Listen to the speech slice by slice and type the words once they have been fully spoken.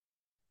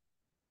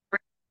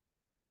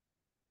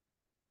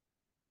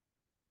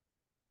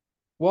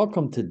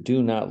Welcome to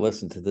Do Not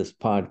Listen to This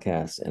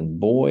podcast. And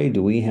boy,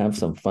 do we have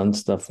some fun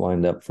stuff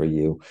lined up for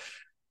you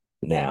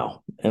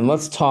now. And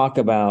let's talk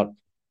about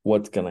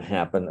what's going to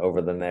happen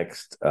over the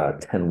next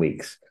 10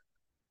 weeks.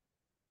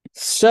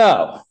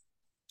 So,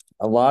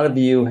 a lot of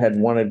you had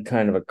wanted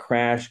kind of a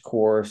crash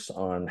course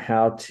on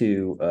how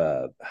to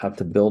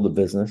build a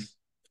business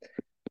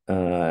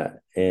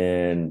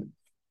and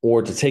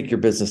or to take your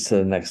business to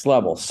the next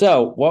level.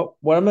 So,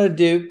 what I'm going to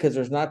do, because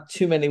there's not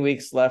too many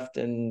weeks left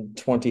in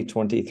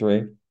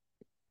 2023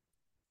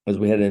 as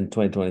we head into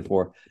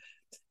 2024,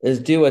 is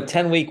do a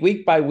 10-week,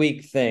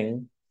 week-by-week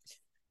thing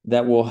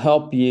that will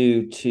help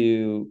you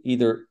to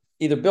either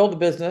build a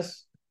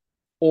business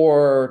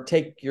or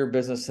take your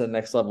business to the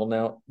next level.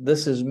 Now,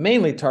 this is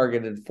mainly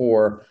targeted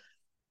for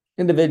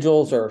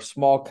individuals or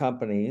small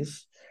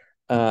companies.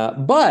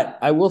 But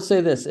I will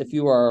say this, if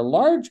you are a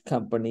large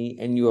company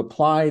and you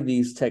apply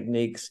these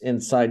techniques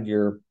inside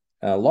your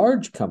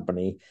large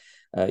company,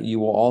 you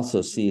will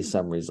also see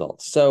some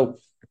results. So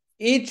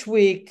each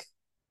week,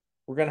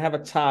 we're going to have a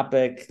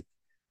topic.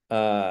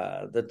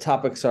 The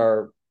topics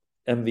are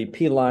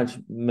MVP launch,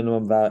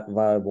 minimum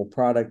viable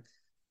product,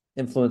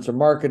 influencer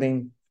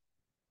marketing,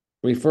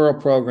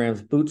 referral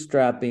programs,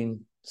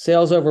 bootstrapping,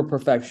 sales over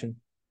perfection.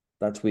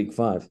 That's week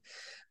 5.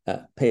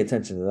 Pay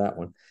attention to that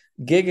one.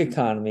 Gig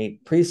economy,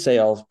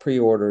 pre-sales,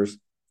 pre-orders.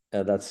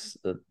 That's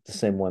the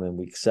same one in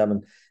week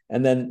 7.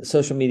 And then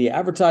social media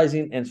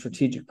advertising and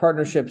strategic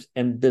partnerships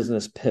and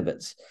business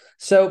pivots.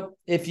 So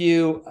if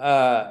you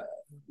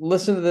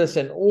listen to this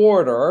in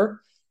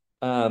order,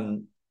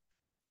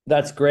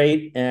 that's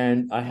great.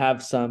 And I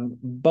have some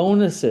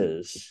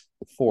bonuses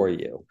for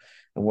you.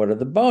 And what are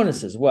the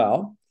bonuses?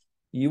 Well,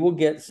 you will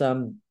get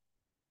some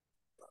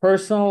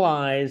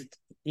personalized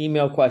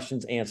email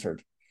questions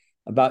answered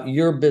about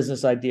your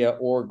business idea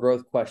or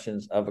growth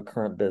questions of a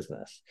current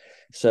business.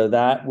 So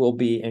that will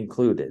be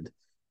included.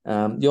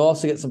 You'll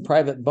also get some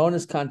private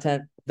bonus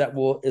content that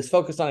is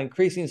focused on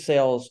increasing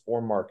sales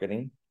or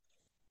marketing,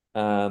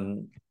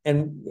 and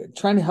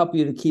trying to help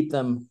you to keep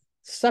them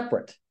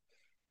separate.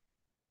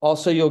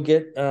 Also, you'll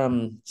get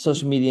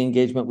social media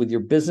engagement with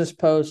your business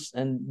posts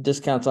and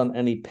discounts on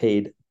any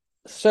paid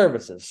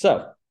services.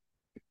 So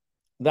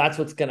that's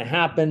what's going to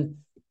happen.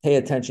 Pay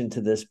attention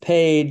to this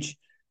page,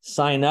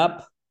 sign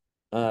up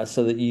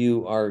so that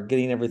you are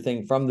getting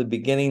everything from the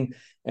beginning.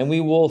 And we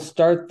will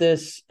start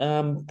this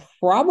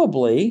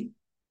probably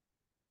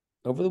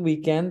over the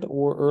weekend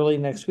or early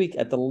next week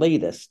at the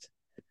latest.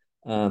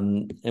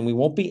 And we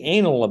won't be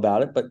anal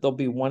about it, but there'll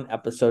be one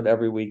episode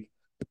every week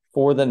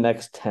for the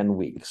next 10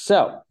 weeks.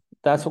 So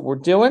that's what we're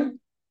doing.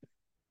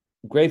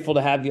 Grateful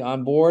to have you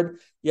on board.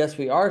 Yes,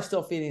 we are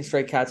still feeding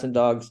stray cats and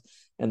dogs,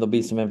 and there'll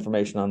be some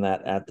information on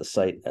that at the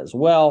site as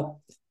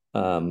well.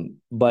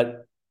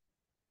 But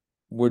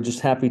we're just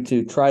happy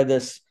to try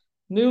this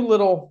new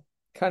little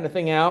kind of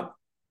thing out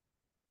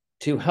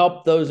to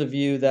help those of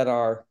you that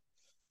are,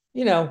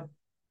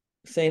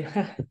 saying,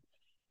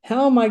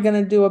 how am I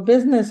going to do a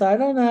business? I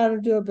don't know how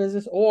to do a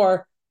business,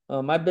 or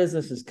my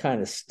business is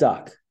kind of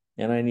stuck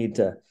and I need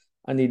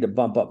to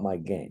bump up my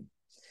game.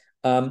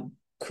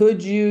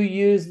 Could you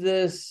use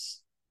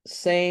this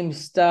same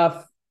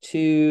stuff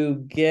to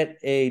get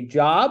a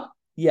job?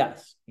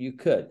 Yes, you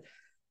could.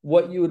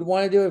 What you would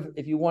want to do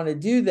if you want to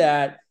do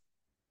that,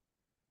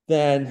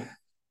 then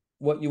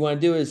what you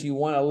want to do is you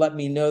want to let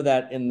me know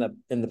that in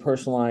the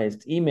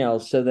personalized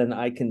emails, so then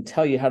I can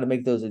tell you how to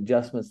make those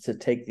adjustments to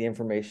take the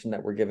information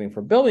that we're giving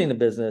for building a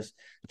business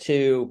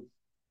to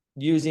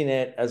using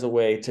it as a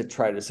way to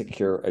try to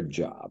secure a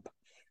job.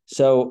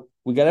 So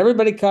we got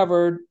everybody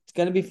covered. It's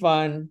going to be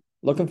fun.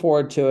 Looking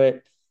forward to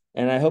it.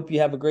 And I hope you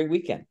have a great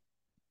weekend.